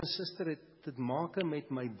en suster, het te maak met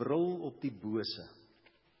my Bril Op Die Bose.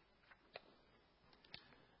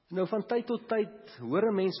 Nou van tyd tot tyd hoor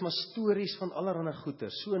 'n mens maar stories van allerlei goeie.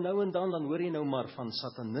 So nou en dan hoor jy nou maar van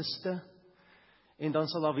sataniste, en dan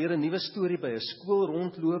sal daar weer 'n nuwe storie by 'n skool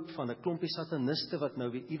rondloop van 'n klompie sataniste wat nou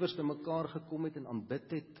weer iewers bymekaar gekom het en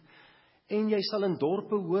aanbid het. En jy sal in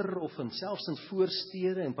dorpe hoor of selfs in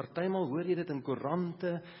voorstede, en partymal hoor jy dit in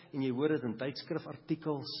koerante en jy hoor dit in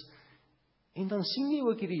tydskrifartikels. En dan sien jy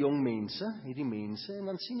ook hierdie jong mense, en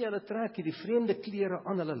dan sien jy hulle trek hierdie vreemde klere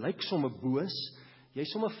aan, hulle lyk somme boos. Jy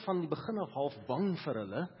somme van die begin af half bang vir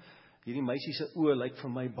hulle. Hierdie meisie se oë lyk vir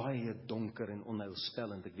my baie donker en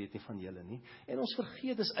onheilspellend, ek weet nie van julle nie. En ons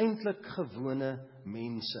vergeet, dis eintlik gewone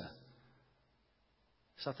mense.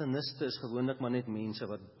 Sataniste is gewoonlik maar net mense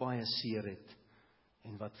wat baie seer het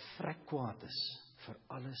en wat vrek kwaad is vir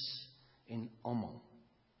alles en almal.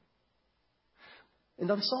 En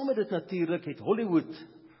dan saam met dit natuurlik het Hollywood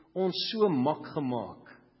ons so mak gemaak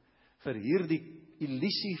vir hierdie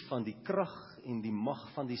illusie van die krag en die mag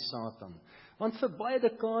van die Satan. Want vir baie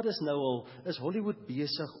dekades nou al is Hollywood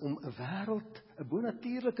besig om 'n wêreld, 'n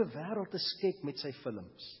bonatuurlike wêreld te skep met sy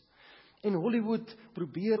films. En Hollywood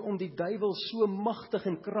probeer om die duiwel so magtig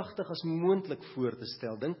en kragtig as moontlik voor te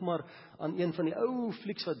stel. Dink maar aan een van die ou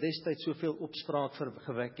flieks wat destyds soveel opspraak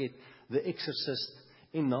gewek het, The Exorcist.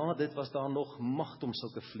 En na dit was daar nog magtom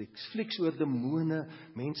sulke flieks. Flieks oor demone,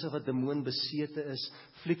 mense wat demoonbesete is,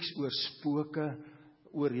 flieks oor spooke,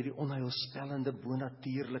 oor hierdie onheilspellende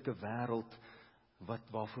bonatuurlike wêreld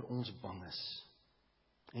waarvoor ons bang is.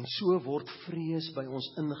 En so word vrees by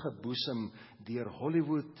ons ingeboesem deur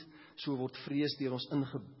Hollywood, so word vrees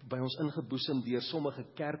by ons ingeboesem deur sommige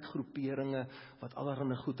kerkgroeperinge wat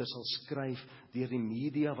allerlei goeie sal skryf, deur die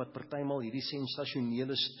media wat partymal hierdie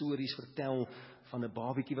sensasionele stories vertel van 'n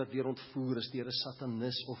babietjie wat weer ontvoer is deur 'n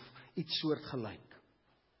satanis of iets soortgelyk.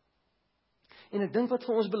 En ek dink wat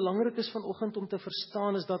vir ons belangrik is vanoggend om te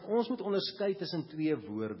verstaan is dat ons moet onderskei tussen twee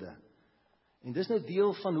woorde. En dis nou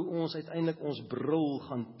deel van hoe ons uiteindelik ons bril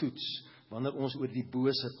gaan toets wanneer ons oor die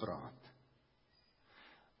bose praat.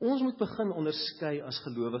 Ons moet begin onderskei as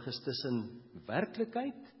gelowiges tussen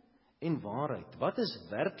werklikheid en waarheid. Wat is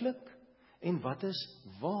werklik en wat is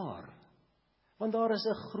waar? Want daar is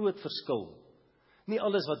 'n groot verskil. Nie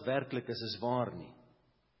alles wat werklik is waar nie.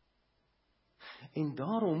 En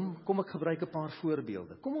daarom kom ek gebruik 'n paar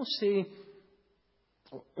voorbeelde. Kom ons sê,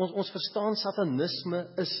 ons verstaan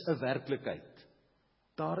satanisme is 'n werklikheid.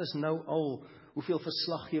 Daar is nou al hoeveel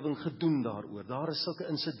verslaggewing gedoen daaroor. Daar is sulke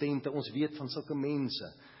insidente, ons weet van sulke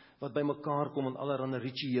mense wat by mekaar kom en allerlei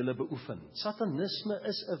rituele beoefen. Satanisme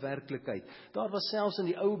is 'n werklikheid. Daar was selfs in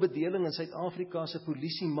die ou bedeling in Suid-Afrika se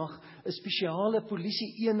polisiemag 'n spesiale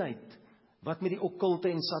polisieeenheid wat met die okkulte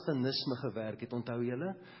en satanisme gewerk het, onthou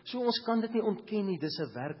julle? So ons kan dit nie ontken nie, dis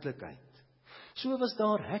 'n werklikheid. So was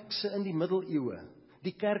daar hekse in die middeleeue.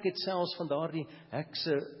 Die kerk het selfs van daardie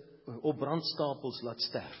hekse op brandstapels laat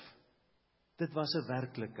sterf. Dit was 'n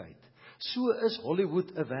werklikheid. So is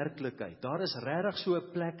Hollywood 'n werklikheid. Daar is regtig so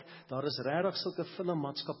 'n plek, daar is regtig sulke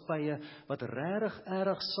filmmaatskappye wat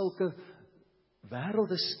regtig sulke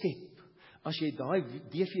wêrelde skep. As jy daai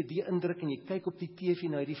DVD indruk en jy kyk op die TV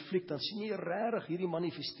na hierdie fliek, dan sien jy regtig hierdie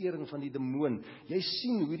manifestering van die demoon. Jy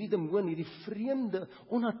sien hoe die demoon hierdie vreemde,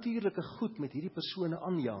 onnatuurlike goed met hierdie persone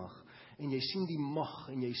aanjaag. En jy sien die mag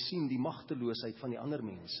en jy sien die magteloosheid van die ander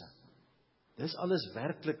mense. Dis alles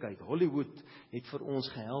werklikheid. Hollywood het vir ons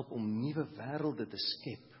gehelp om nuwe wêrelde te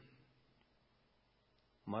skep.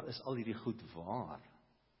 Maar is al hierdie goed waar?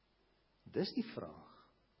 Dis die vraag.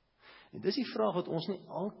 En dis die vraag wat ons nie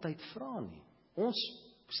altyd vra nie. Ons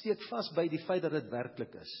steek vas by die feit dat dit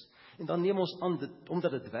werklik is. En dan neem ons aan,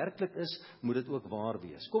 omdat dit werklik is, moet dit ook waar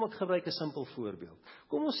wees. Kom ek gebruik 'n simpel voorbeeld.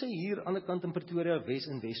 Kom ons sê hier aan die kant in Pretoria Wes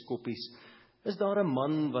en Weskoppies, is daar 'n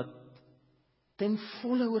man wat ten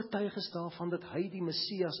volle oortuig is daarvan dat hy die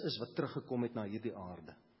Messias is wat teruggekom het na hierdie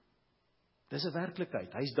aarde. Dis 'n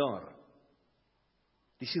werklikheid, hy's daar.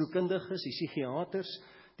 Die sielkundiges, die psigiaters,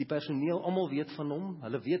 die personeel, almal weet van hom,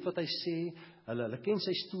 hulle weet wat hy sê, hulle ken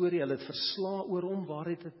sy storie, hulle het verslae oor hom, waar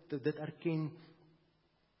het dit erken.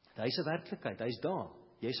 Hy's 'n werklikheid, hy's daar.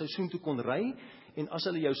 Jy sou soontoe kon ry, en as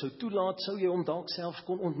hulle jou sou toelaat, sou jy hom dalk selfs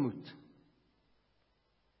kon ontmoet.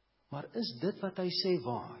 Maar is dit wat hy sê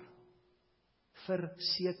waar?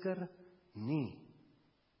 Verseker nie.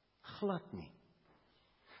 Glad nie.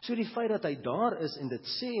 So die feit dat hy daar is en dit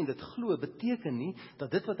sê en dit glo, beteken nie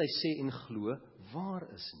dat dit wat hy sê en glo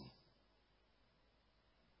waar is nie.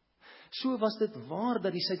 So was dit waar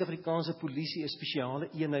dat die Suid-Afrikaanse polisie 'n spesiale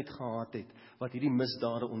eenheid gehad het wat hierdie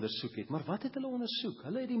misdade ondersoek het. Maar wat het hulle ondersoek?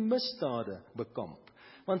 Hulle het die misdade bekamp.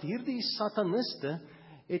 Want hierdie sataniste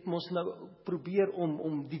het mos nou probeer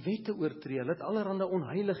om die wet te oortree. Hulle het allerhande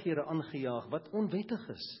onheilighede aangejaag wat onwettig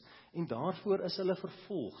is. En daarvoor is hulle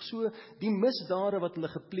vervolg. So, die misdade wat hulle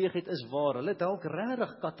gepleeg het is waar. Hulle het dalk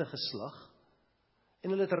regtig katte geslag.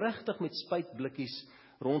 En hulle het regtig met spuitblikkies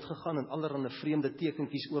rondgegaan en allerhande vreemde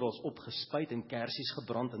tekentjies oral opgespuit en kersies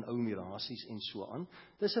gebrand in ou mirasies en so aan.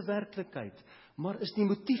 Dis 'n werklikheid. Maar is die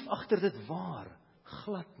motief agter dit waar?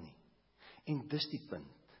 Glad nie. En dis die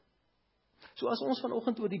punt. So as ons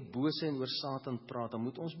vanoggend oor die bose en oor Satan praat, dan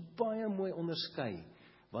moet ons baie mooi onderskei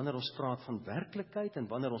wanneer ons praat van werklikheid en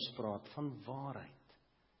wanneer ons praat van waarheid.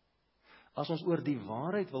 As ons oor die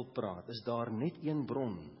waarheid wil praat, is daar net een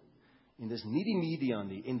bron. En dis nie die media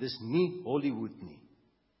nie, en dis nie Hollywood nie.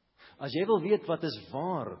 As jy wil weet wat is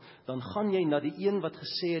waar, dan gaan jy na die een wat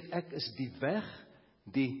gesê het, ek is die weg,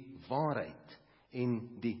 die waarheid en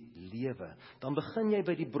die lewe. Dan begin jy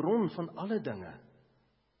by die bron van alle dinge,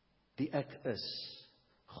 die ek is.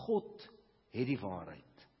 God het die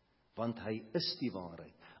waarheid, want hy is die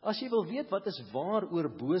waarheid. As jy wil weet wat is waar oor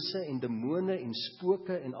bose en demone en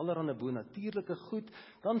spooke en allerhande bonatuurlike goed,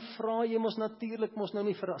 dan vra jy mos natuurlik mos nou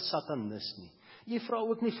nie vir 'n satanis nie. Jy vra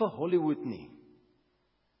ook nie vir Hollywood nie.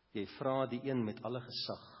 Jy vra die een met alle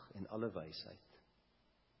gesag en alle wysheid.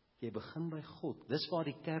 Jy begin by God. Dis waar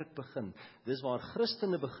die kerk begin. Dis waar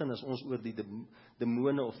Christene begin as ons oor die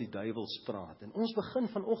demone of die duiwels praat. En ons begin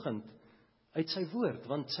vanoggend uit sy woord,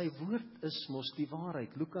 want sy woord is mos die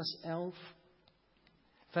waarheid. Lukas 11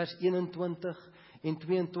 vers 21 en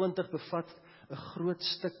 22 bevat 'n groot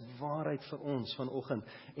stuk waarheid vir ons vanoggend.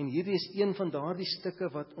 En hierdie is een van daardie stukke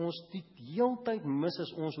wat ons die heeltyd mis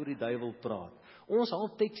as ons oor die duiwel praat. Ons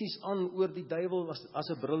haal teksies aan oor die duiwel as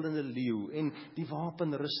 'n brullende leeu en die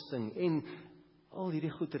wapenrusting en al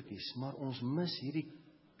hierdie goetertjies, maar ons mis hierdie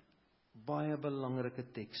baie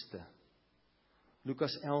belangrike tekste.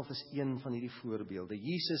 Lukas 11 is een van hierdie voorbeelde.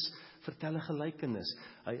 Jesus vertel 'n gelykenis.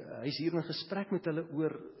 Hy is hier in gesprek met hulle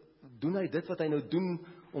oor, doen hy dit wat hy nou doen,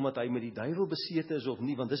 omdat hy met die duiwel besete is of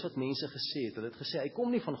nie, want dis wat mense gesê het. Hulle het gesê, hy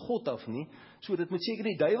kom nie van God af nie, so dit moet seker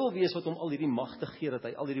die duiwel wees wat hom al hierdie magte gee, dat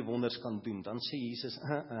hy al hierdie wonders kan doen. Dan sê Jesus,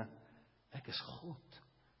 ek is God.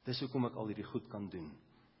 Dis hoekom ek al hierdie goed kan doen.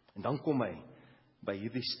 En dan kom hy by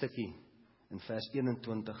hierdie stukkie in vers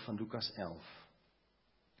 21 van Lukas 11.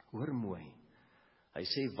 Hoor mooi. Hy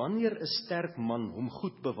sê, wanneer 'n sterk man hom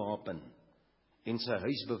goed bewapen en sy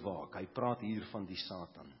huis bewaak, hy praat hier van die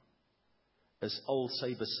Satan, is al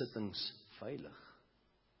sy besittings veilig.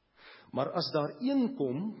 Maar as daar een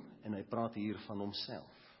kom, en hy praat hier van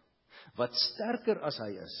homself, wat sterker as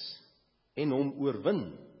hy is, en hom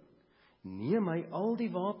oorwin, neem hy al die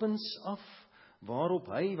wapens af, waarop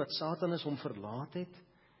hy, wat Satan is, hom verlaat het,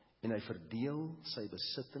 en hy verdeel sy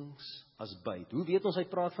besittings as byt. Hoe weet ons hy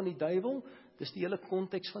praat van die duiwel? Dis die hele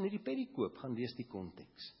konteks van hierdie perikoop, gaan lees die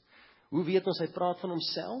konteks. Hoe weet ons hy praat van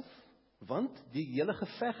homself? Want die hele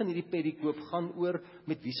geveg in hierdie perikoop gaan oor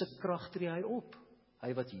met wie se krag tree hy op?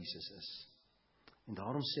 Hy wat Jesus is. En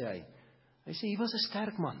daarom sê hy sê, hy was 'n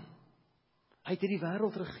sterk man. Hy het hierdie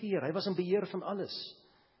wêreld regeer, hy was in beheer van alles.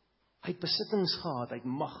 Hy het besittings gehad, hy het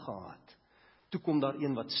mag gehad. Toe kom daar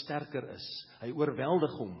een wat sterker is, hy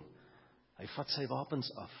oorweldig hom. Hy vat sy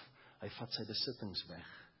wapens af, hy vat sy besittings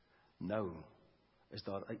weg. Nou is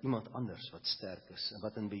daar iemand anders wat sterk is en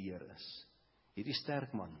wat in beheer is. Hierdie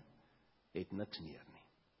sterk man het niks meer nie.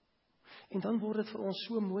 En dan word dit vir ons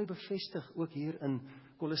so mooi bevestig, ook hier in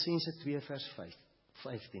Kolossense 2 vers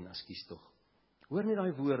 15, ekskuus tog. Hoor net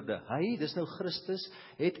daai woorde, hy, dis nou Christus,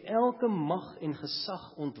 het elke mag en gesag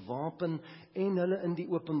ontwapen en hulle in die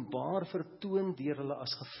openbaar vertoon deur hulle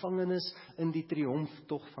as gevangenes in die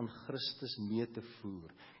triomftog van Christus mee te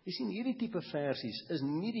voer. Jy sien, hierdie tipe versies is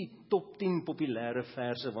nie die top 10 populêre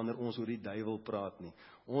verse wanneer ons oor die duiwel praat nie.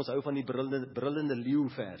 Ons hou van die brullende leeu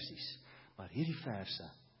versies. Maar hierdie verse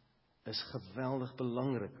is geweldig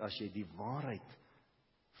belangrik as jy die waarheid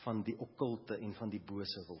van die okkulte en van die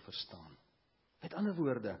bose wil verstaan. Met ander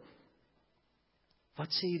woorde, wat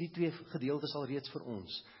sê hierdie twee gedeeltes al reeds vir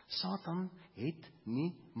ons? Satan het nie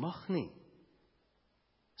mag nie.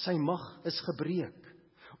 Sy mag is gebreek.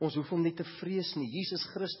 Ons hoef hom nie te vrees nie. Jesus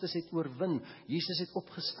Christus het oorwin. Jesus het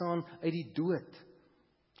opgestaan uit die dood.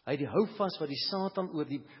 Hy het die houvas wat die Satan oor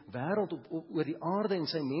die wêreld, oor die aarde en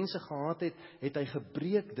sy mense gehad het, het hy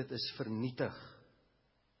gebreek, dit is vernietig.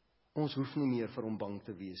 Ons hoef nie meer vir hom bang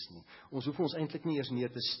te wees nie. Ons hoef ons eintlik nie eers meer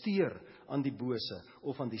te steur aan die bose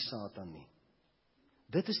of aan die Satan nie.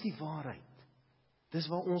 Dit is die waarheid. Dis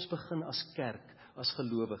waar ons begin as kerk, as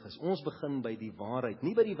gelowiges. Ons begin by die waarheid,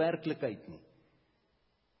 nie by die werklikheid nie.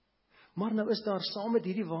 Maar nou is daar saam met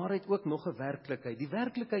hierdie waarheid ook nog 'n werklikheid. Die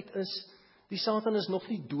werklikheid is, die Satan is nog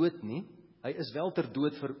nie dood nie. Hy is wel ter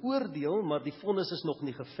dood veroordeel, maar die vonnis is nog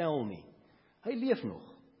nie gevel nie. Hy leef nog.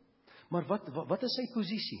 Maar wat is sy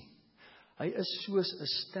posisie? Hy is soos 'n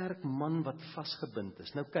sterk man wat vasgebind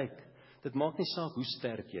is. Nou kyk, dit maak nie saak hoe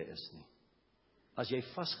sterk jy is nie. As jy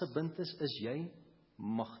vasgebind is jy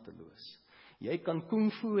magteloos. Jy kan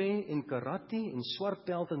kung fu hê en karate en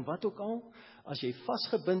swartbelt en wat ook al. As jy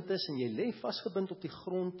vasgebind is en jy lê vasgebind op die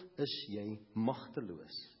grond, is jy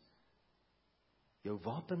magteloos. Jou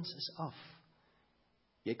wapens is af.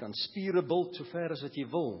 Jy kan spiere bult so ver as wat jy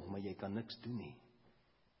wil, maar jy kan niks doen nie.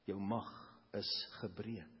 Jou mag is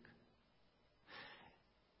gebreek.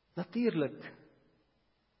 Natuurlik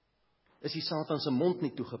is die Satan se mond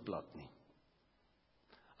nie toegeplat nie.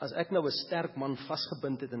 As ek nou 'n sterk man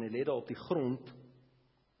vasgebind het en hy lê daar op die grond,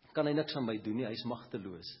 kan hy niks aan my doen nie, hy is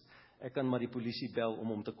magteloos. Ek kan maar die polisie bel om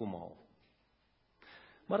hom te kom haal.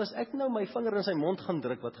 Maar as ek nou my vinger in sy mond gaan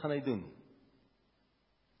druk, wat gaan hy doen?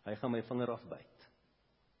 Hy gaan my vinger afbyt.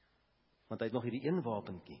 Want hy het nog hierdie een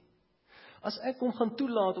wapentjie. As ek hom gaan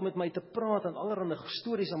toelaat om met my te praat en allerlei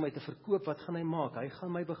stories aan my te verkoop, wat gaan hy maak? Hy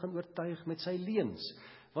gaan my begin oortuig met sy leuns.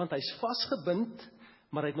 Want hy's vasgebind,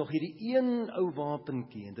 maar hy het nog hierdie een ou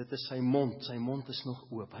wapentjie, en dit is sy mond. Sy mond is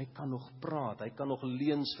nog oop. Hy kan nog praat, hy kan nog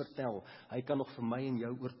leuns vertel. Hy kan nog vir my en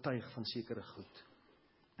jou oortuig van sekere goed.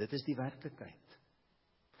 Dit is die werklikheid.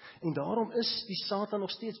 En daarom is die Satan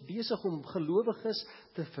nog steeds besig om gelowiges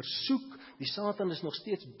te versoek. Die Satan is nog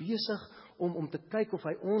steeds besig om te kyk of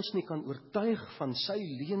hy ons nie kan oortuig van sy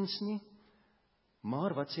leuns nie.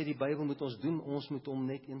 Maar wat sê die Bybel moet ons doen? Ons moet hom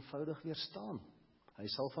net eenvoudig weerstaan. Hy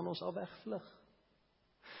sal van ons al wegvlug.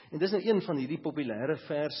 En dis nou een van hierdie populêre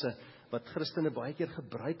verse wat Christene baie keer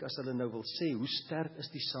gebruik as hulle nou wil sê, hoe sterk is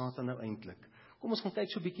die Satan nou eintlik? Kom ons gaan kyk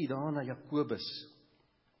so 'n bietjie daar na Jakobus.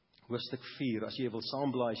 Hoofstuk 4, as jy wil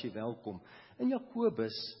saamblaai, as jy welkom. In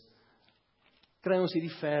Jakobus kry ons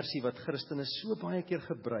hierdie versie wat Christene so baie keer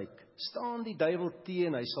gebruik. Staan die duiwel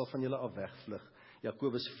teen, hy sal van julle af wegvlug.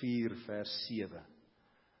 Jakobus 4 vers 7.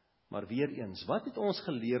 Maar weer eens, wat het ons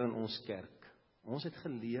geleer in ons kerk? Ons het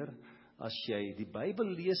geleer, as jy die Bybel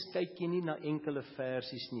lees, kyk jy nie na enkele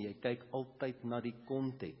versies nie, jy kyk altyd na die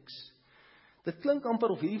konteks. Dit klink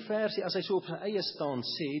amper of hierdie versie, as hy so op sy eie staan,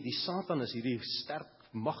 sê, die Satan is hierdie sterk,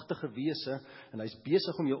 magtige wese, en hy is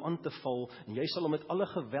besig om jou aan te val, en jy sal hom met alle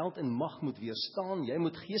geweld en mag moet weerstaan, jy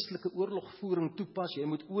moet geestelike oorlogvoering toepas, jy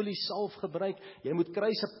moet olie salf gebruik, jy moet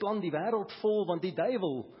kruise plan die wêreld vol, want die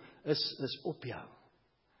duiwel is op jou.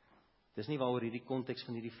 Dis nie waaroor hierdie konteks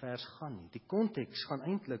van hierdie vers gaan nie. Die konteks gaan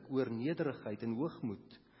eintlik oor nederigheid en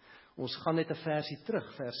hoogmoed. Ons gaan net 'n versie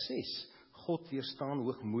terug, vers 6. God weerstaan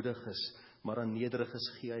hoogmoediges, maar aan nederiges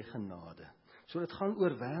gee hy genade. So dit gaan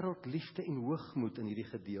oor wêreldliefde en hoogmoed in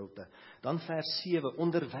hierdie gedeelte. Dan vers 7,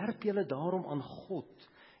 onderwerp julle daarom aan God,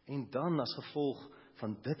 en dan as gevolg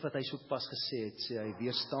van dit wat hy sopas gesê het, sê hy,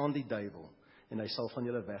 weerstaan die duiwel, en hy sal van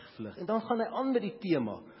julle wegvlug. En dan gaan hy aan met die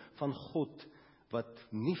tema van God,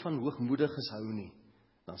 wat nie van hoogmoediges hou nie.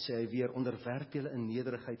 Dan sê hy weer, onderwerp julle in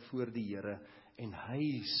nederigheid voor die Here, en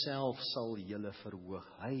hy self sal julle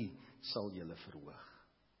verhoog. Hy sal julle verhoog.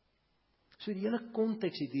 So die hele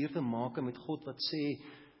konteks het hier te maak met God wat sê,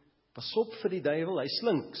 pas op vir die duiwel, hy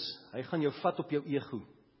slinks, hy gaan jou vat op jou ego.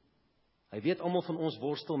 Hy weet almal van ons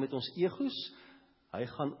worstel met ons egos, hy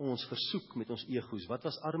gaan ons versoek met ons egos. Wat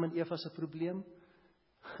was Adam en Eva se probleem?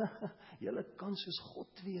 Julle kan soos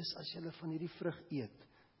God wees as julle van hierdie vrug eet.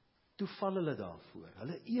 Toe val hulle daarvoor.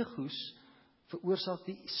 Hulle egos veroorsaak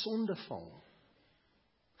die sondeval.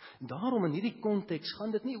 En daarom in hierdie konteks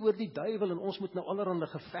gaan dit nie oor die duiwel en ons moet nou allerhande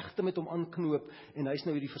gevegte met hom aanknoop en hy's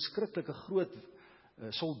nou hierdie verskriklike groot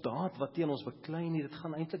soldaat wat teen ons beklei nie. Dit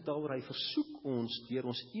gaan eintlik daaroor, hy versoek ons deur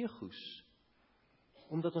ons egos,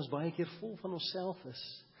 omdat ons baie keer vol van onsself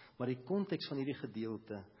is. Maar die konteks van hierdie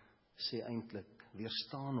gedeelte sê eintlik,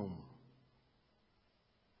 weerstaan hom.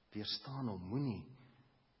 Weerstaan hom, moenie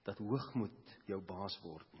dat hoogmoed jou baas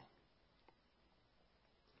word nie.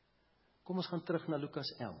 Kom ons gaan terug na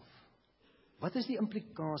Lukas 11. Wat is die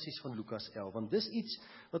implikasies van Lukas 11? Want dis iets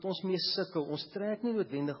wat ons mee sukkel. Ons trek nie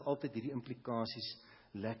noodwendig altyd hierdie implikasies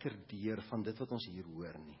lekker deur van dit wat ons hier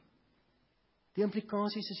hoor nie. Die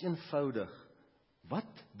implikasies is eenvoudig.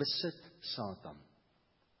 Wat besit Satan?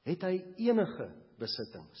 Het hy enige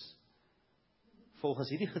besittings?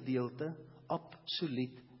 Volgens hierdie gedeelte,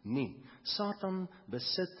 absoluut nie. Satan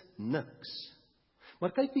besit niks.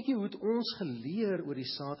 Maar kyk bietjie hoe het ons geleer oor die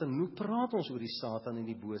Satan, hoe praat ons oor die Satan en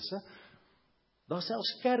die bose? Daar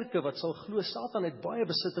selfs kerke wat sal glo, Satan het baie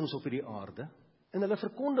besittings op hierdie aarde, en hulle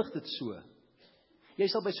verkondig dit so. Jy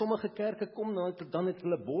sal by sommige kerke kom, dan het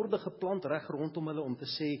hulle borde geplant reg rondom hulle om te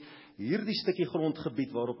sê, hierdie stukkie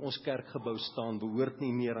grondgebied waarop ons kerkgebou staan, behoort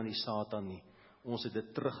nie meer aan die Satan nie. Ons het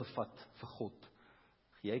dit teruggevat vir God.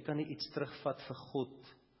 Jy kan nie iets terugvat vir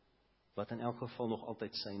God, wat in elk geval nog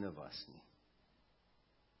altyd syne was nie.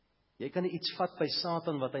 Jy kan nie iets vat by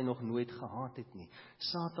Satan wat hy nog nooit gehad het nie.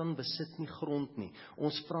 Satan besit nie grond nie.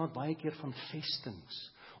 Ons praat baie keer van vestings.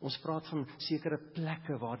 Ons praat van sekere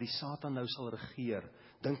plekke waar die Satan nou sal regeer.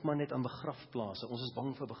 Dink maar net aan begrafplase. Ons is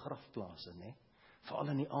bang vir begrafplase, né? Veral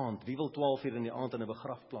in die aand. Wie wil 12 uur in die aand in 'n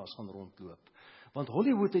begrafplaas gaan rondloop? Want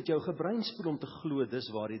Hollywood het jou gebreinspoel om te glo, dis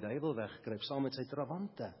waar die duiwel wegkruip, saam met sy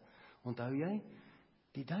trawante. Onthou jy?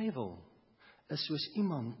 Die duiwel is soos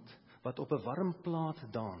iemand wat op 'n warm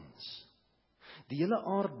plaat dans. Die hele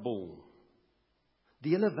aardbol, die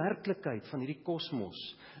hele werklikheid van hierdie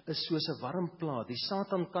kosmos is soos 'n warm plaat. Die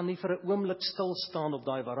Satan kan nie vir 'n oomblik stil staan op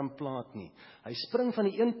daai warm plaat nie. Hy spring van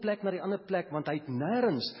die een plek na die ander plek, want hy het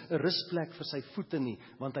nêrens 'n rusplek vir sy voete nie,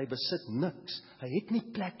 want hy besit niks. Hy het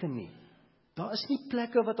nie plekke nie. Daar is nie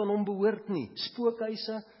plekke wat aan hom behoort nie.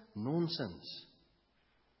 Spookhuise, nonsens.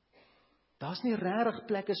 Daar's nie regtig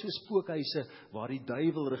plekke so spookhuise waar die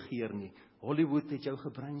duiwel regeer nie. Hollywood het jou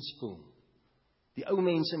gebreinspoel. Die ou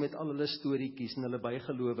mense met al hulle storieetjies en hulle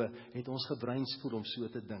bygelowe het ons gebreinspoel om so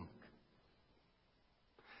te dink.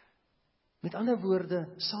 Met ander woorde,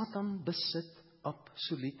 Satan besit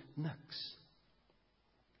absoluut niks.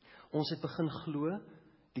 Ons het begin glo,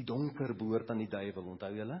 die donker behoort aan die duiwel,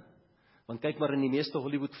 onthou julle? Want kyk maar in die meeste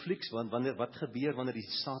Hollywood flieks, want wat gebeur wanneer die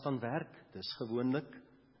Satan werk? Dis gewoonlik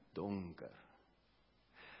donker.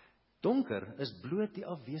 Donker is bloot die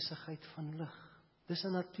afwesigheid van lig. Dis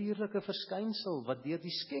 'n natuurlike verskynsel wat deur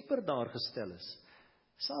die Skepper daar gestel is.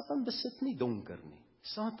 Satan besit nie donker nie.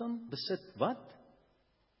 Satan besit wat?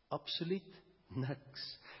 Absoluut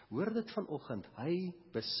niks. Hoor dit vanoggend, hy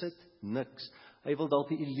besit niks. Hy wil dalk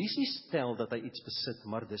die illusie stel dat hy iets besit,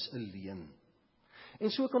 maar dis 'n leuen. En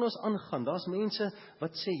so kan ons aangaan. Daar's mense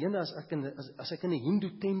wat sê, "Jene, as ek in 'n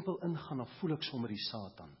Hindoe tempel ingaan, dan voel ek sommer die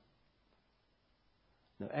Satan."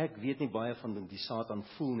 Nou ek weet nie baie van die Satan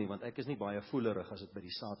voel nie, want ek is nie baie voelerig as dit by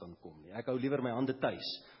die Satan kom nie. Ek hou liewer my hande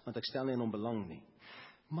tuis, want ek stel nie in hom belang nie.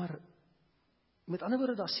 Maar met ander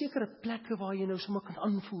woorde, daar's sekere plekke waar jy nou sommer kan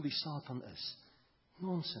aanvoel die Satan is.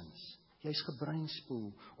 Nonsens. Jy's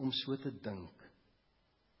gebreinspoel om so te dink.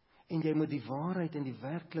 En jy moet die waarheid en die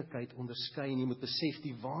werklikheid onderskei en jy moet besef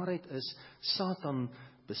die waarheid is, Satan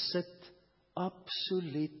besit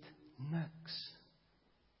absoluut niks.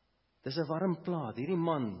 Dis 'n warm plaat, hierdie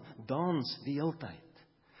man dans die heeltyd,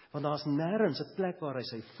 want daar's nêrens 'n plek waar hy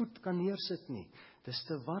sy voet kan neersit nie. Dis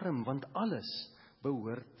te warm, want alles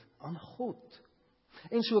behoort aan God.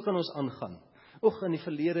 En so kan ons aangaan. In die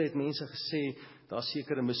verlede het mense gesê, daar's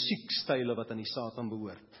sekere musiekstyle wat aan die Satan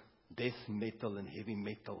behoort. Death metal en heavy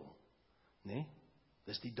metal. Nee,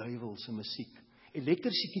 dis die duiwelse musiek.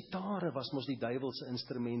 Elektriese gitare was mos die duiwelse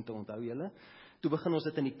instrumente, onthou julle? Toe begin ons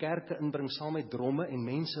dit in die kerke inbring saam met dromme en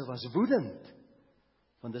mense was woedend.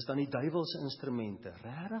 Want dis dan die duiwelse instrumente.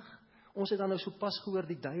 Regtig? Ons het dan nou sopas gehoor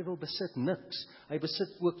die duiwel besit niks. Hy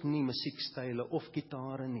besit ook nie musiekstyle of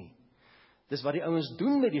gitare nie. Dis wat die ouens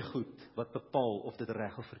doen met die goed wat bepaal of dit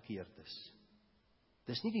reg of verkeerd is.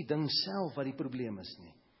 Dis nie die ding self wat die probleem is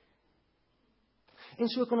nie. En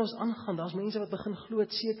so kan ons aangaan, daar's mense wat begin glo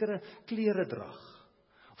het sekere klere drag,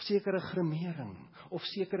 of sekere gremering, of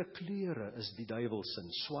sekere kleure is die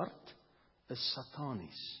duiwelsin. Swart is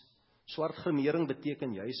satanies. Swart gremering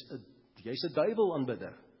beteken jy's 'n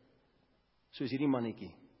duiwelaanbidder. Soos hierdie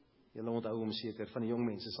mannetjie. Julle onthou hom seker, van die jong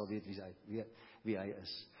mense sal weet wie hy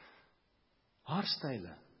is.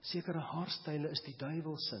 Haarstyle, sekere haarstyle is die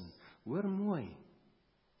duiwelsin. Hoor mooi,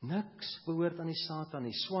 niks behoort aan die Satan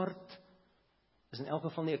nie. Swart is in elk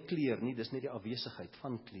geval nie 'n kleur nie, dis net die afwesigheid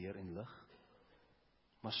van kleur en lig.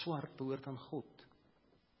 Maar swart behoort aan God.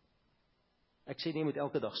 Ek sê nie jy moet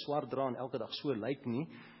elke dag swart dra en elke dag so lyk nie.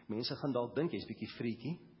 Mense gaan dalk dink jy's bietjie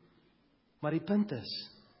freaky. Maar die punt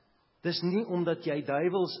is, dis nie omdat jy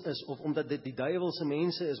duiwels is of omdat dit die duiwelse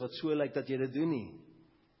mense is wat so lyk dat jy dit doen nie.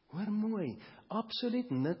 Hoor mooi,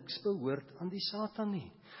 absoluut niks behoort aan die Satan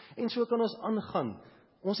nie. En so kan ons aangaan.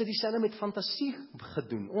 Ons het dieselfde met fantasie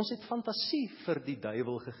gedoen. Ons het fantasie vir die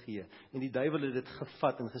duiwel gegee. En die duiwel het dit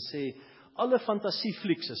gevat en gesê, alle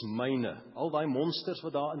fantasieflieks is myne. Al daai monsters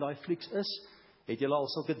wat daar in daai flieks is, het julle al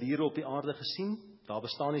sulke diere op die aarde gesien? Daar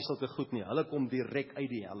bestaan nie sulke goed nie. Hulle kom direk uit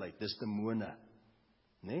die hel uit. Dis demone.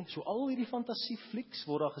 Nee? So al hierdie fantasieflieks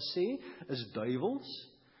word daar gesê, is duiwels.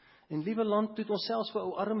 En liewe land, toe het ons selfs vir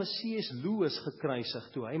ou arme C.S. Lewis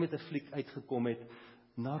gekruisig, toe hy met 'n fliek uitgekom het,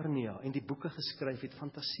 Narnia, en die boeke geskryf het,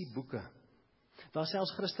 fantasieboeke. Daar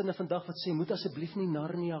selfs Christene vandag wat sê, moet asseblief nie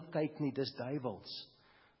Narnia kyk nie, dis duiwels.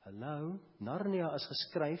 Hallo, Narnia is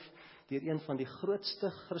geskryf deur een van die grootste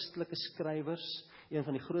Christelike skrywers, een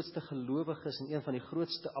van die grootste gelowiges en een van die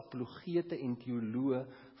grootste apologete en teoloë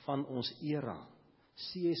van ons era.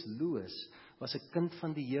 C.S. Lewis was 'n kind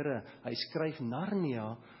van die Here. Hy skryf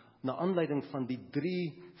Narnia na aanleiding van die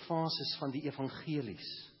 3 fases van die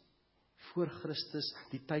evangelies. Voor Christus,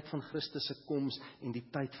 die tyd van Christus se koms en die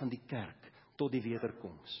tyd van die kerk tot die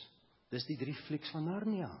wederkoms. Dis die 3 flieks van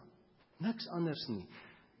Narnia. Niks anders nie.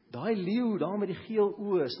 Daai leeu daar met die geel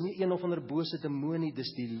oë is nie een of ander bose demonie,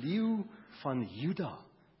 dis die leeu van Juda,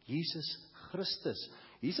 Jesus Christus.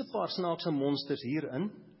 Hier's 'n paar snaakse monsters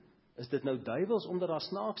hierin. Is dit nou duiwels omdat daar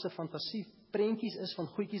snaakse fantasie prentjies is van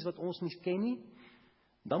goedjies wat ons nie ken nie?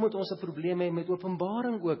 Dan moet ons 'n probleem hê met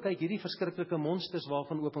Openbaring ook. Kyk, hierdie verskriklike monsters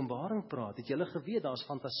waarvan Openbaring praat. Het julle geweet daar's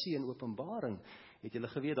fantasie in Openbaring? Het julle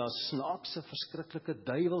geweet daar's snaakse, verskriklike,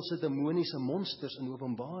 duiwelse, demoniese monsters in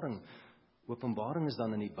Openbaring? Openbaring is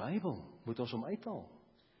dan in die Bybel. Moet ons hom uithaal?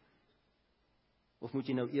 Of moet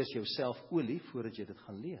jy nou eers jouself olie voordat jy dit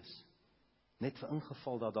gaan lees? Net vir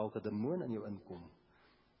ingeval dat dalk 'n demoon in jou inkom.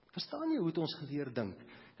 Verstaan jy hoe het ons geleer dink?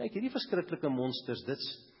 Kyk, hierdie verskriklike monsters,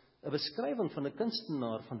 dit's 'n beskrywing van 'n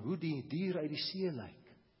kunstenaar van hoe die dier uit die see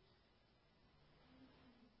lyk.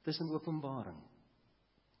 Dis in Openbaring.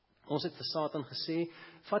 Ons het vir Satan gesê,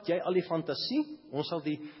 vat jy al die fantasie, ons sal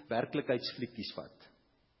die werklikheidsfliekkies vat.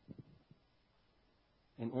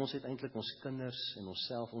 En ons het eintlik ons kinders en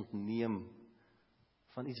onsself ontneem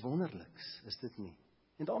van iets wonderliks, is dit nie?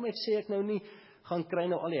 En daarmee sê ek nou nie, gaan kry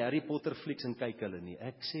nou al die Harry Potter flieks en kyk hulle nie.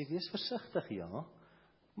 Ek sê, wees versigtig, ja.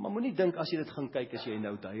 Maar moenie dink as jy dit gaan kyk, as jy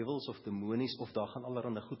nou duiwels of demonies, of daar gaan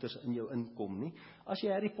allerhande goeters in jou inkom nie. As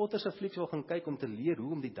jy Harry Potter se flieks wil gaan kyk om te leer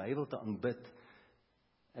hoe om die duiwel te aanbid,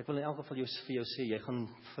 ek wil in elk geval vir jou sê, jy gaan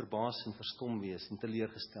verbaas en verstom wees en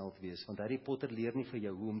teleurgesteld wees, want Harry Potter leer nie vir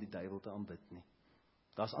jou hoe om die duiwel te aanbid nie.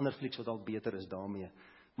 Daar's ander flieks wat dalk beter is daarmee,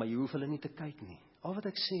 maar jy hoef hulle nie te kyk nie. Al wat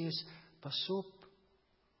ek sê is, pas op,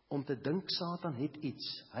 om te dink Satan het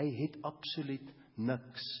iets, hy het absoluut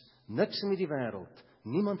niks. Niks in hierdie wêreld,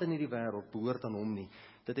 niemand in hierdie wêreld behoort aan hom nie.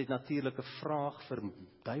 Dit het natuurlik 'n vraag vir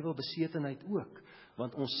duiwelbesetenheid ook,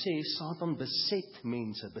 want ons sê Satan besit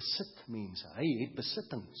mense, hy het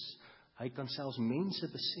besittings, hy kan selfs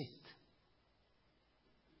mense beset.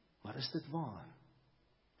 Maar is dit waar?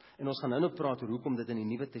 En ons gaan nou praat oor hoekom dit in die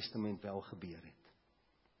Nuwe Testament wel gebeur het.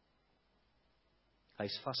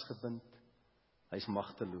 Hy's vasgebind, hy's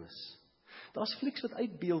magteloos. Daar's flieks wat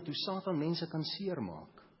uitbeeld hoe Satan mense kan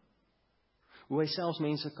seermaak, hoe hy selfs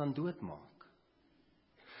mense kan doodmaak.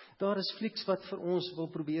 Daar is flieks wat vir ons wil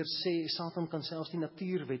probeer sê, Satan kan selfs die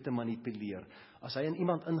natuurwette manipuleer. As hy in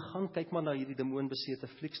iemand ingaan, kyk maar na hierdie demoonbesete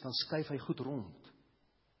flieks, dan skuif hy goed rond.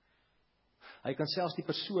 Hy kan selfs die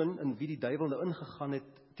persoon in wie die duiwel nou ingegaan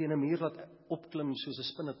het, teen 'n muur laat opklim soos 'n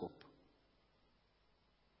spinnekop.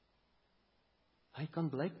 Hy kan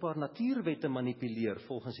blykbaar natuurwette manipuleer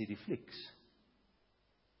volgens hierdie flieks.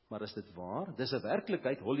 Maar is dit waar? Dis 'n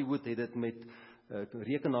werklikheid. Hollywood het dit met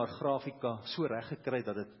rekenaargrafika so reg gekry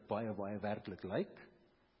dat dit baie, baie werklik lyk.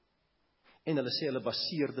 En hulle sê hulle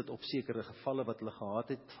baseer dit op sekere gevalle wat hulle gehad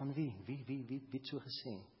het. Van wie? Wie het so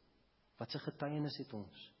gesê? Wat se getuienis het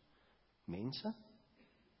ons? Mense?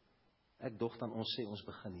 Ek dog dan ons sê ons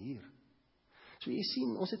begin hier. So jy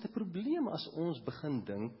sien, ons het 'n probleem as ons begin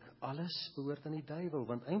dink, alles behoort aan die duiwel,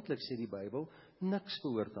 want eintlik sê die Bybel, niks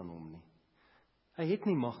behoort aan hom nie. Hy het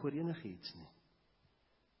nie mag oor enigiets nie.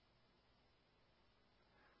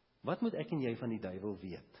 Wat moet ek en jy van die duiwel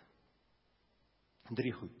weet?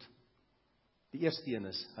 3 goed. Die eerste een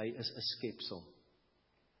is, hy is 'n skepsel.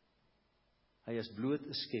 Hy is bloot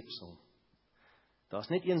 'n skepsel. Daar's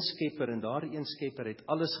net een skepper en daardie een skepper het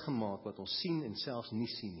alles gemaak wat ons sien en selfs nie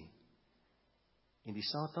sien nie. En die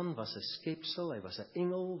Satan was 'n skepsel, hy was 'n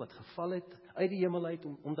engel wat geval het uit die hemel uit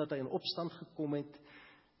omdat hy in opstand gekom het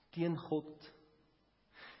teen God.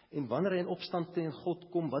 En wanneer hy in opstand teen God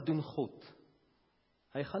kom, wat doen God?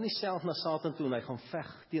 Hy gaan nie self na Satan toe en hy gaan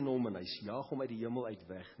veg teen hom en hy jaag hom uit die hemel uit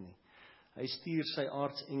weg nie. Hy stuur sy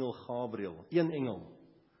aartsengel Gabriël, een engel,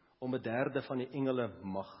 om 1/3 van die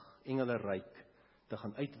engelenryk te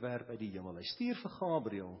gaan uitwerp uit die hemel. Hy stuur vir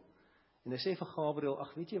Gabriël en hy sê vir Gabriël,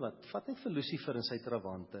 ag weet jy wat, vat net vir Lucifer en sy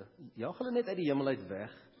trawante, jaag hulle net uit die hemel uit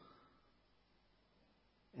weg.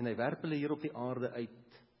 En hy werp hulle hier op die aarde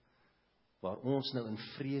uit, waar ons nou in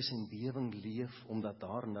vrees en bewing leef, omdat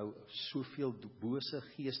daar nou soveel bose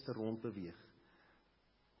geeste rondbeweeg.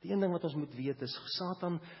 Die een ding wat ons moet weet is,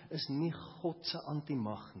 Satan is nie God se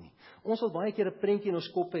antimag nie. Ons wil baie keer 'n prentjie in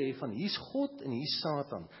ons koppe hê van, hier's God en hier's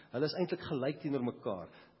Satan. Hulle is eintlik gelyk teenoor mekaar.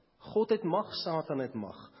 God het mag, Satan het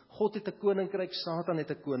mag. God het 'n koninkryk, Satan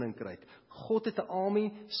het 'n koninkryk. God het 'n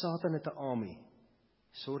army, Satan het 'n army.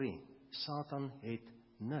 Sorry, Satan het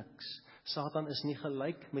niks. Satan is nie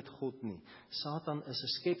gelyk met God nie. Satan is 'n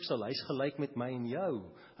skepsel, hy's gelyk met my en jou.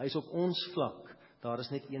 Hy's op ons vlak. Daar is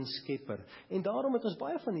net een skepper. En daarom het ons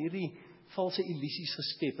baie van hierdie valse illusies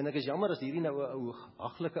geskep. En ek is jammer as hierdie nou 'n ou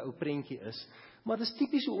haglike ou prentjie is, maar dis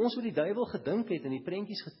tipies hoe ons oor die duiwel gedink het en die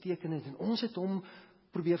prentjies geteken het en ons het hom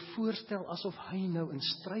probeer voorstel asof hy nou in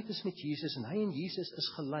stryd is met Jesus en hy en Jesus is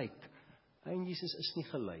gelyk. Hy en Jesus is nie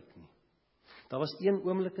gelyk nie. Daar was een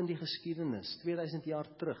oomblik in die geskiedenis, 2000 jaar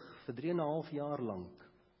terug, vir 3,5 jaar lank,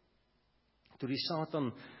 toe die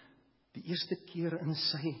Satan die eerste keer in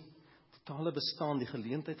sy totale bestaan die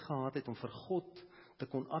geleentheid gehad het om vir God te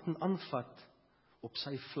kon aanvat op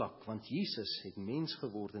sy vlak, want Jesus het mens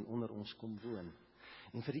geword en onder ons kom woon.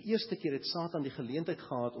 En vir die eerste keer het Satan die geleentheid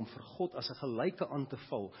gehad om vir God as 'n gelyke aan te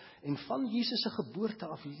val. En van Jesus se geboorte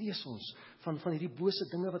af lees ons van hierdie bose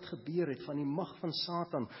dinge wat gebeur het, van die mag van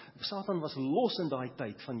Satan. Satan was los in daai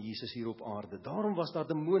tyd van Jesus hier op aarde. Daarom was daar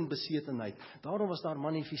demoonbesetenheid, daarom was daar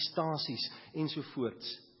manifestasies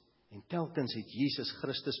ensovoorts. En telkens het Jesus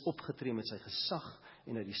Christus opgetree met sy gesag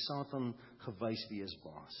en uit die Satan gewys wie is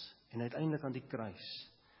baas. En uiteindelik aan die kruis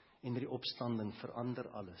en met die opstanding verander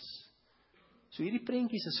alles. So hierdie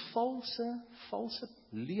prentjies is valse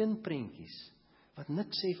leenprentjies wat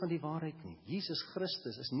niks sê van die waarheid nie. Jesus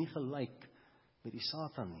Christus is nie gelyk met die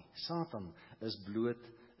Satan nie. Satan is bloot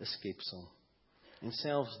 'n skepsel. En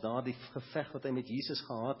selfs daardie geveg wat hy met Jesus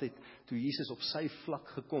gehad het, toe Jesus op sy vlak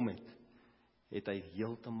gekom het hy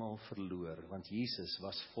heeltemal verloor, want Jesus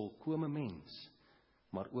was volkome mens,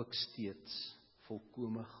 maar ook steeds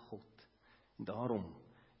volkome God. En daarom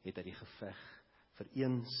het hy die geveg vir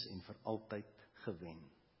eens en vir altyd gewen.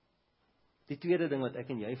 Die tweede ding wat ek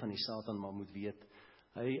en jy van die Satan maar moet weet,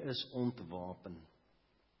 hy is ontwapen.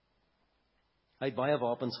 Hy het baie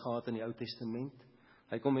wapens gehad in die Ou Testament.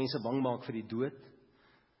 Hy kon mense bang maak vir die dood.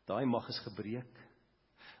 Daai mag is gebreek.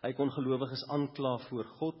 Hy kon gelowiges aankla voor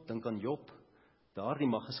God, dink aan Job. Daardie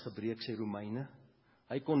mag is gebreek, sê Romeine.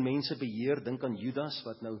 Hy kon mense beheer, dink aan Judas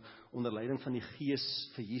wat nou onder leiding van die Gees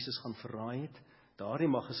vir Jesus gaan verraai het. Daardie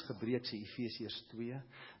mag is gebreek, sê Efesiërs 2.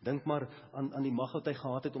 Dink maar aan die mag wat hy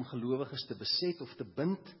gehad het om gelowiges te beset of te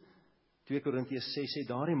bind. 2 Korintiërs 6 sê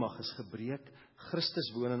daardie mag is gebreek.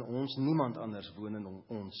 Christus woon in ons, niemand anders woon in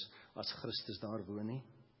ons as Christus daar woon nie.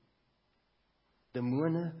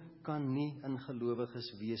 Demone kan nie in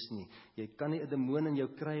gelowiges wees nie. Jy kan nie 'n demoon in jou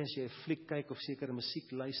kry as jy 'n fliek kyk of sekere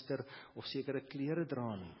musiek luister of sekere klere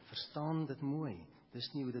dra nie. Verstaan dit mooi.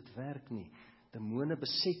 Dis nie hoe dit werk nie. Demone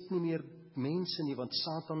beset nie meer mense nie, want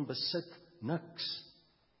Satan besit niks.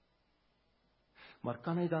 Maar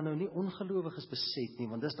kan hy dan nou nie ongelowiges beset nie,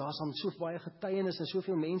 want daar's dan so baie getuienis en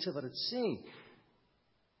soveel mense wat dit sê.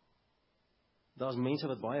 Daar's mense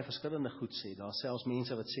wat baie verskillende goed sê, daar's selfs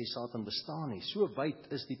mense wat sê Satan bestaan nie. So wyd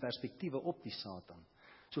is die perspektiewe op die Satan.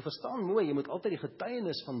 So verstaan mooi, jy moet altyd die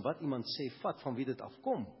getuienis van wat iemand sê vat, van wie dit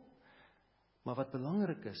afkom. Maar wat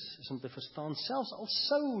belangrik is om te verstaan, selfs al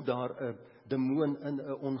sou daar 'n demoon in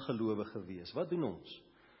 'n ongelowige wees, wat doen ons?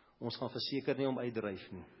 Ons gaan verseker nie om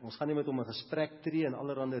uitdryf nie. Ons gaan nie met hom 'n gesprek tree en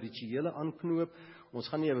allerlei rituele aanknoop. Ons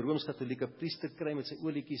gaan nie 'n Rooms-Katolieke priester kry met sy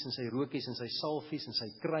olietjies en sy rookies en sy salfies en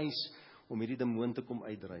sy kruis om hierdie demoon te kom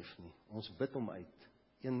uitdryf nie. Ons bid hom uit.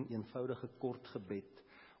 Een eenvoudige kort gebed.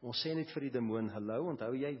 Ons sê net vir die demoon, hallo,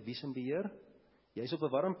 onthou jy wie's in beheer? Jy's op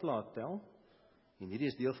 'n warm plaat, tel. En hierdie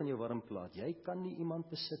is deel van jou warm plaat. Jy kan nie iemand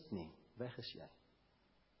besit nie. Weg is jy.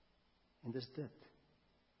 En dis dit.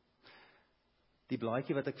 Die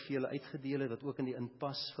blaadjie wat ek vir julle uitgedeel het, wat ook in die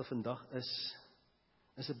inpas vir vandag is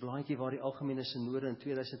 'n blaadjie waar die Algemene Sinode in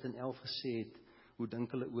 2011 gesê het, hoe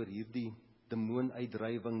dink hulle oor hierdie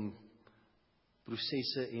demoonuitdrywing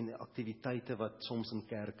prosesse en aktiwiteite wat soms in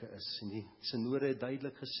kerke is. En die Sinode het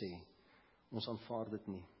duidelik gesê, ons aanvaar dit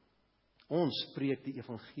nie. Ons preek die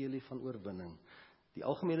evangelie van oorwinning. Die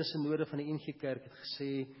Algemene Sinode van die NG Kerk het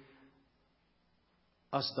gesê,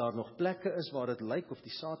 as daar nog plekke is waar dit lyk of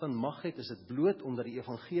die Satan mag het, is dit bloot omdat die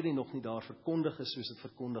evangelie nog nie daar verkondig is soos dit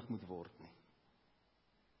verkondig moet word nie.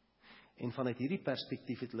 En vanuit hierdie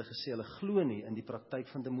perspektief het hulle gesê, hulle glo nie in die praktyk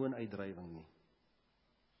van demoonuitdrywing nie.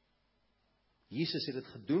 Jesus het dit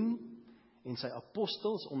gedoen en sy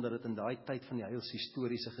apostels, omdat dit in daai tyd van die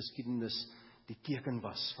heilshistoriese geskiedenis die teken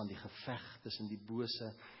was van die geveg tussen die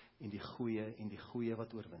bose en die goeie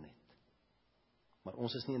wat oorwin het. Maar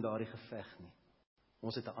ons is nie in daardie geveg nie.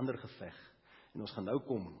 Ons het 'n ander geveg en ons gaan nou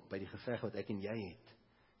kom by die geveg wat ek en jy het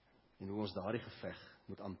en hoe ons daardie geveg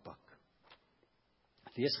moet aanpak.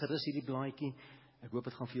 Lees gerus hierdie blaadjie. Ek hoop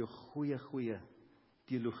dit gaan vir jou goeie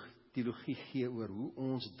teologie gee oor hoe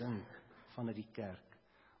ons dink vanuit die kerk,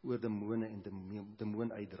 oor demone en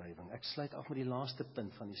demoonuitdrywing. Ek sluit af met die laaste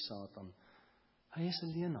punt van die Satan. Hy is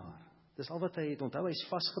 'n leienaar. Dis al wat hy het. Onthou, hy is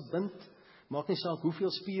vasgebind. Maak nie saak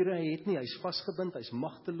hoeveel spiere hy het nie, hy is vasgebind, hy is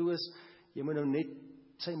magteloos. Jy moet nou net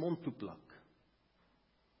sy mond toeplak.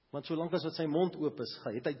 Want solank as wat sy mond oop is,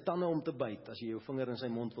 het hy tande om te byt, as jy jou vinger in sy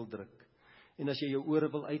mond wil druk. En as jy jou ore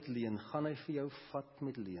wil uitleen, gaan hy vir jou vat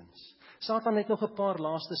met leuns. Satan het nog 'n paar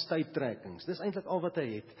laaste stuiptrekkings. Dis eintlik al wat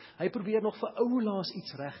hy het. Hy probeer nog vir oulaas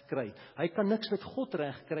iets regkry. Hy kan niks met God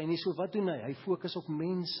regkry nie, so wat doen hy? Hy fokus op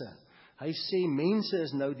mense. Hy sê mense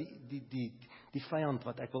is nou die vyand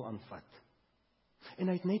wat ek wil aanvat. En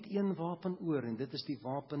hy het net een wapen oor, en dit is die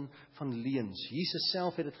wapen van leuns. Jesus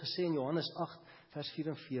self het dit gesê in Johannes 8 vers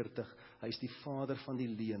 44, hy is die vader van die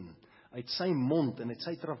leuen. Uit sy mond en uit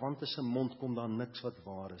sy trawante se mond kom daar niks wat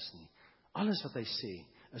waar is nie. Alles wat hy sê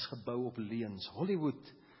is gebou op leuns.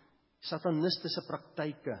 Hollywood, satanistiese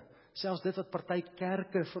praktyke, selfs dit wat party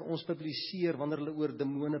kerke vir ons publiseer wanneer hulle oor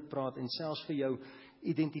demone praat en selfs vir jou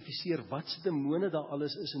identifiseer wat se demone daar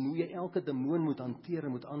alles is en hoe jy elke demoon moet hanteer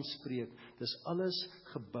en moet aanspreek. Dis alles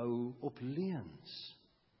gebou op leuns.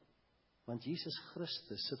 Want Jesus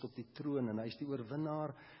Christus sit op die troon en hy is die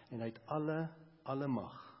oorwinnaar en hy het alle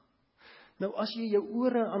mag. Nou as jy jou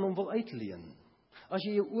ore aan hom wil uitleen, as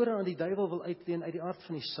jy jou ore aan die duiwel wil uitleen uit die aard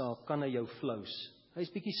van die saak, kan hy jou flous. Hy is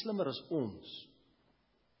bietjie slimmer as ons.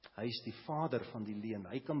 Hy is die vader van die leuen.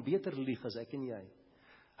 Hy kan beter lieg as ek en jy.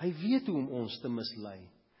 Hy weet hoe om ons te mislei.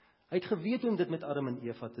 Hy het geweet hoe om dit met Adam en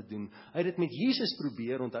Eva te doen. Hy het dit met Jesus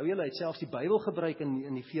probeer. Onthou julle, hy het selfs die Bybel gebruik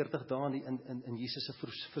in die 40 dae in Jesus se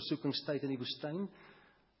versoekingstyd in die woestyn.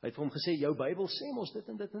 Hy het vir hom gesê, jou Bybel sê mos dit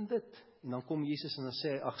en dit en dit. En dan kom Jesus en dan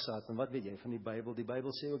sê hy, ag Satan, wat weet jy van die Bybel? Die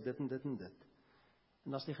Bybel sê ook dit en dit en dit.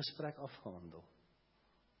 En dan is die gesprek afgehandel.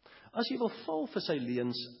 As jy wil val vir sy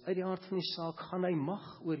leuns uit die aard van die saak, gaan hy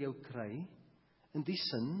mag oor jou kry, in die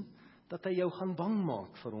sin, dat hy jou gaan bang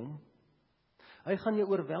maak vir hom. Hy gaan jou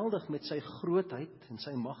oorweldig met sy grootheid en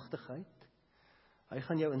sy magtigheid. Hy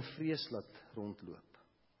gaan jou in vrees laat rondloop.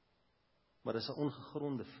 Maar dis 'n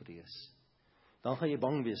ongegronde vrees. Dan gaan jy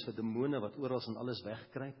bang wees vir demone wat oral en alles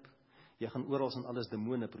wegkruip. Jy gaan oral en alles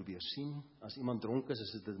demone probeer sien. As iemand dronk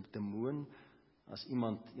is dit 'n demoon. As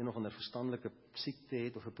iemand een of ander verstandelike siekte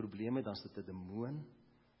het of 'n probleem het, dan is dit 'n demoon.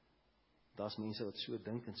 Daar's mense wat so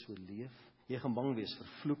dink en so leef. Jy gaan bang wees vir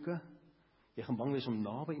vloeke. Jy gaan bang wees om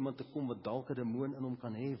naby iemand te kom wat dalk 'n demoon in hom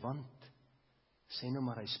kan hê, want sê nou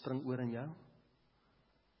maar hy spring oor in jou.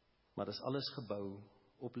 Maar dis alles gebou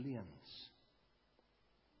op leuns.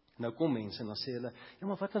 Nou kom mense en dan sê hulle, ja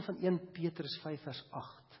maar wat dan van 1 Petrus 5 vers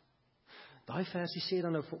 8? Daai versie sê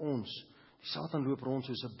dan nou vir ons, die Satan loop rond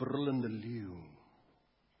soos 'n brullende leeu.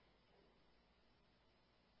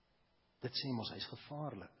 Dit sê mos, hy is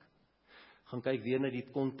gevaarlik. Gaan kyk weer na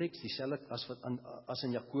die konteks, dieselfde as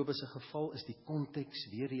in Jakobus se geval, is die konteks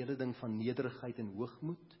weer die hele ding van nederigheid en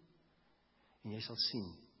hoogmoed. En jy sal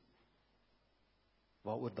sien,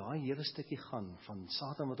 waaroor daai hele stukkie gaan, van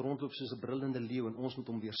Satan wat rondloop soos 'n brullende leeu, en ons moet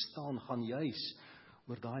hom weerstaan, gaan juis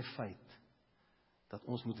oor daai feit, dat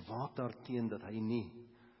ons moet waak daarteen,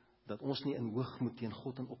 dat ons nie in hoogmoed teen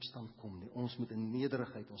God in opstand kom nie. Ons moet in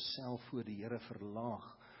nederigheid onsself voor die Here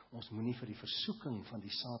verlaag. Ons moenie vir die versoeking van die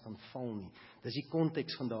Satan val nie. Dis die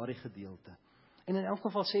konteks van daardie gedeelte. En in elk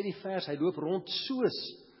geval sê die vers, hy loop rond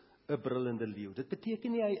soos 'n brullende leeu. Dit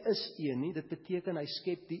beteken nie hy is een nie, dit beteken hy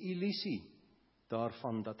skep die illusie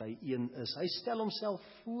daarvan dat hy een is. Hy stel homself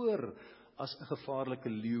voor as 'n gevaarlike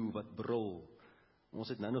leeu wat brul. Ons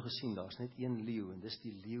het nou nog gesien, daar's net een leeu en dis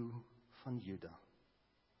die leeu van Juda.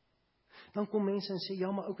 Dan kom mense en sê,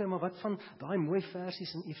 ja maar okay, maar wat van daai mooi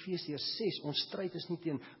versies in Efesiërs 6, ons stryd is nie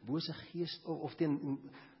teen bose gees of teen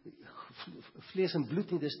vlees en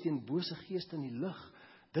bloed nie, dis teen bose geeste in die lug.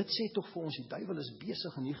 Dit sê tog vir ons, die duiwel is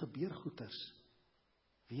besig en hier gebeur goeters.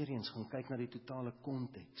 Weereens gaan kyk na die totale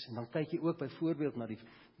konteks, en dan kyk jy ook byvoorbeeld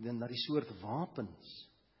na die soort wapens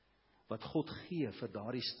wat God gee vir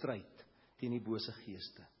daardie stryd teen die bose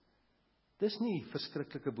geeste. Dis nie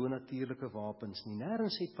verskriklike bonatuurlike wapens nie.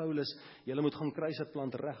 Nêrens sê Paulus, julle moet gaan kruise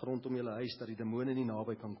plant reg rondom julle huis, dat die demone nie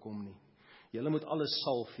naby kan kom nie. Julle moet alles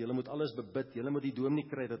salf, julle moet alles bebid, julle moet die dominee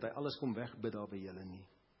kry dat hy alles kom wegbid daar by julle nie.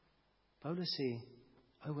 Paulus sê,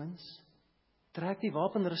 ouens, trek die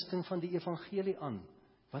wapenrusting van die evangelie aan.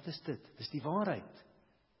 Wat is dit? Dis die waarheid.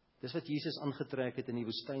 Dis wat Jesus aangetrek het in die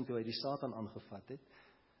woestyn toe hy die Satan aangevat het.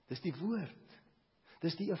 Dis die woord.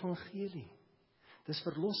 Dis die evangelie. Dis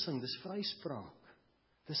verlossing, dis vryspraak.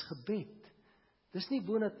 Dis gebed. Dis nie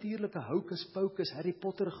bonatuurlike hocus pocus Harry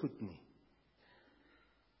Potter goed nie.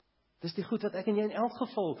 Dis die goed wat ek en jy in elk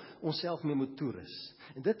geval onsself mee moet toerus.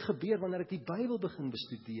 En dit gebeur wanneer ek die Bybel begin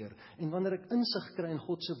bestudeer, en wanneer ek insig kry in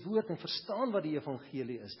God se woord, en verstaan wat die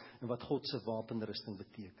evangelie is, en wat God se wapenrusting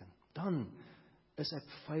beteken. Dan is ek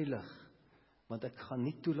veilig, want ek gaan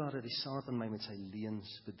nie toelaat dat die Satan my met sy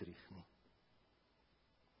leuns bedrieg nie.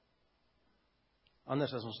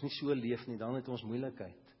 Anders as ons nie so leef nie, dan het ons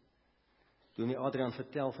moeilikheid. Dominee Adrian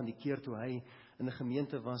vertel van die keer toe hy in 'n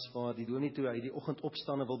gemeente was waar die dominee toe hy die oggend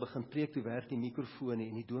opstaan en wil begin preek, toe werk die mikrofoon nie,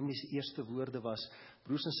 en die dominee se eerste woorde was: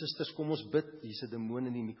 broers en susters, kom ons bid, hier's 'n demoon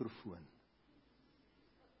in die mikrofoon.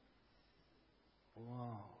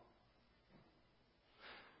 Wow.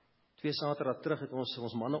 2 Saterdag terug het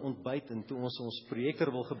ons manne ontbyt, en toe ons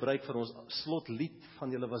projektor wil gebruik vir ons slotlied,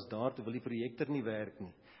 van julle was daar, toe wil die projektor nie werk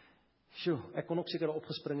nie. Sjoe, ek kon ook seker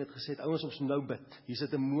opgespring het gesê, ouens, ons nou bid. Hier's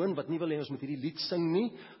 'n demoon wat nie wil hê ons moet hierdie lied sing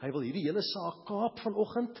nie. Hy wil hierdie hele saak kaap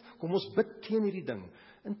vanoggend. Kom ons bid teen hierdie ding.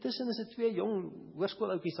 Intussen is dit 2 jong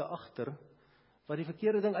hoërskoolouetjies daar agter wat die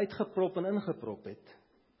verkeerde ding uitgeprop en ingeprop het.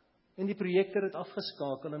 En die projektor het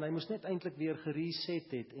afgeskakel en hy moes net eintlik weer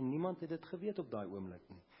gereset het, en niemand het dit geweet op daai oomblik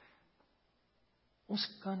nie.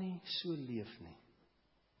 Ons kan nie so leef nie.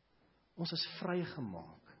 Ons is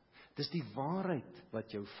vrygemaak. Dis die waarheid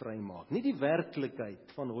wat jou vrymaak, nie die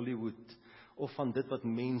werklikheid van Hollywood of van dit wat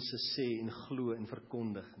mense sê en glo en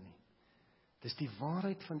verkondig nie. Dis die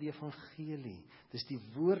waarheid van die evangelie. Dis die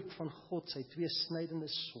woord van God, sy tweesnydende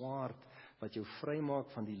swaard wat jou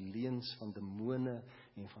vrymaak van die leuns van demone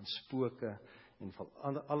en van spooke en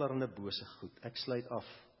van allerlei bose goed. Ek sluit af.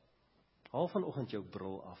 Haal vanoggend jou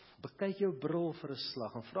bril af. Bekyk jou bril vir 'n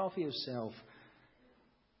slag en vra vir jouself: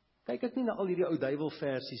 kyk ek nie na al hierdie ou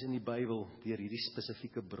duiwelversies in die Bybel deur hierdie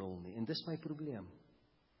spesifieke bril nie, en dis my probleem.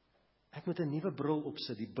 Ek moet 'n nuwe bril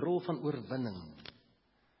opsit, die bril van oorwinning.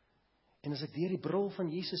 En as ek deur die bril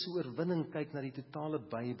van Jesus se oorwinning kyk na die totale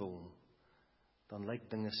Bybel, dan lyk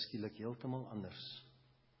dinge skielik heeltemal anders.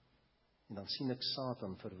 En dan sien ek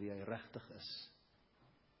Satan vir wie hy regtig is.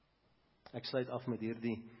 Ek sluit af met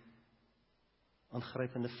hierdie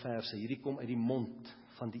aangrypende verse. Hierdie kom uit die mond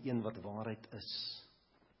van die een wat waarheid is.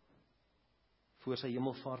 Voor sy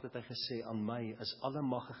hemelvaart het hy gesê: aan my is alle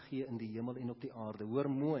mag gegee in die hemel en op die aarde. Hoor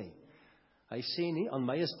mooi. Hy sê nie, aan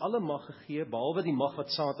my is alle mag gegee, behalwe die mag wat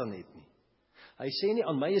Satan het nie. Hy sê nie,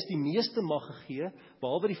 aan my is die meeste mag gegee,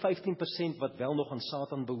 behalwe die 15% wat wel nog aan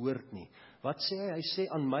Satan behoort nie. Wat sê hy? Hy sê,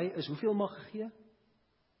 aan my is hoeveel mag gegee?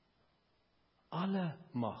 Alle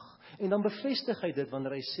mag. En dan bevestig hy dit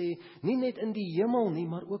wanneer hy sê, nie net in die hemel nie,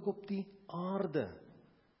 maar ook op die aarde.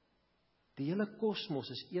 Die hele kosmos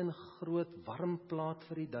is een groot warm plaat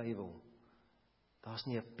vir die duiwel. Daar's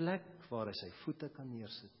nie 'n plek waar hy sy voete kan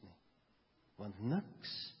neersit nie. Want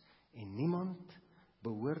niks en niemand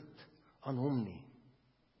behoort aan hom nie.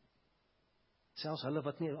 Selfs hulle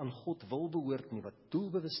wat nie aan God wil behoort nie, wat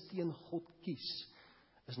doelbewus teen God kies,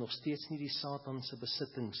 is nog steeds nie die Satan se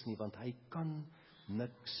besittings nie, want hy kan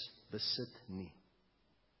niks besit nie.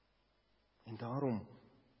 En daarom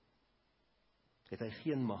het hy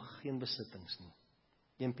geen mag, geen besittings nie.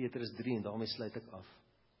 1 Petrus 3, en daarmee sluit ek af.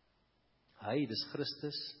 Hy, dis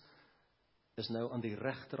Christus, is nou aan die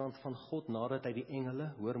regterhand van God, nadat hy die engele,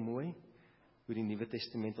 hoor mooi, hoe die Nuwe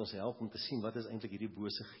Testament ons help om te sien, wat is eintlik hierdie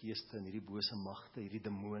bose geeste, en hierdie bose magte, hierdie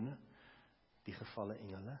demone, die gevalle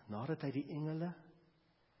engele, nadat hy die engele,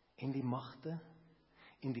 en die magte,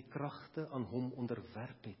 en die kragte aan hom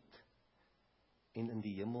onderwerp het, en in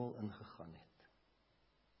die hemel ingegaan het.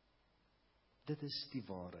 Dit is die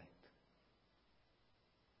waarheid.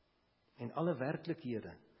 En alle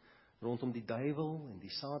werklikhede rondom die duiwel en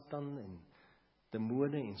die Satan en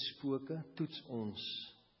demone en spooke toets ons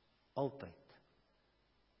altyd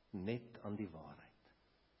net aan die waarheid.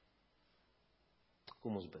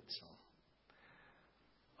 Kom ons bid saam.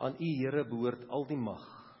 Aan U, Here, behoort al die mag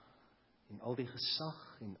en al die gesag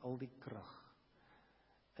en al die krag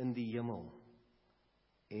in die hemel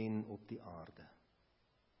en op die aarde.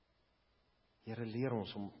 Here, leer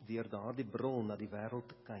ons om deur daardie bril na die wêreld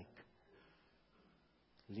te kyk.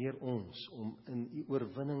 Leer ons om in U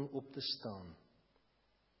oorwinning op te staan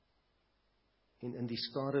en in die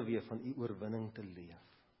skaduwee van U oorwinning te leef.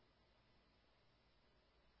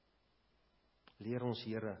 Leer ons,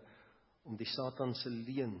 Here, om die Satan se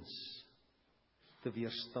leuns te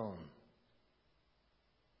weerstaan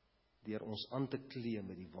deur ons aan te klee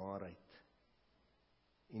met die waarheid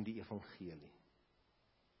en die evangelie.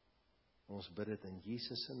 Ons bid dit in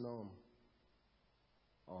Jesus se naam.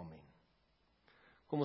 Amen.